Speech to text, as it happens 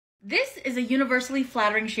This is a universally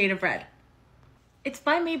flattering shade of red. It's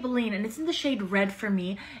by Maybelline and it's in the shade Red for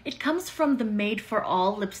Me. It comes from the Made for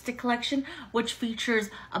All lipstick collection, which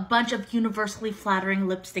features a bunch of universally flattering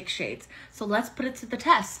lipstick shades. So let's put it to the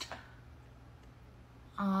test.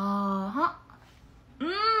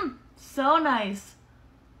 So nice.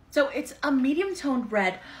 So it's a medium toned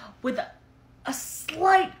red with a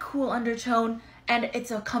slight cool undertone, and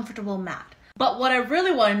it's a comfortable matte. But what I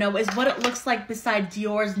really want to know is what it looks like beside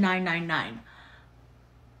Dior's 999.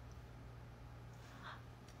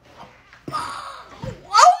 Oh my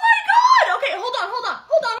god! Okay, hold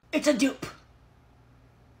on. It's a dupe.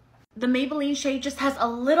 The Maybelline shade just has a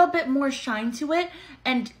little bit more shine to it,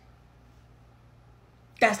 and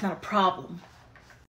that's not a problem.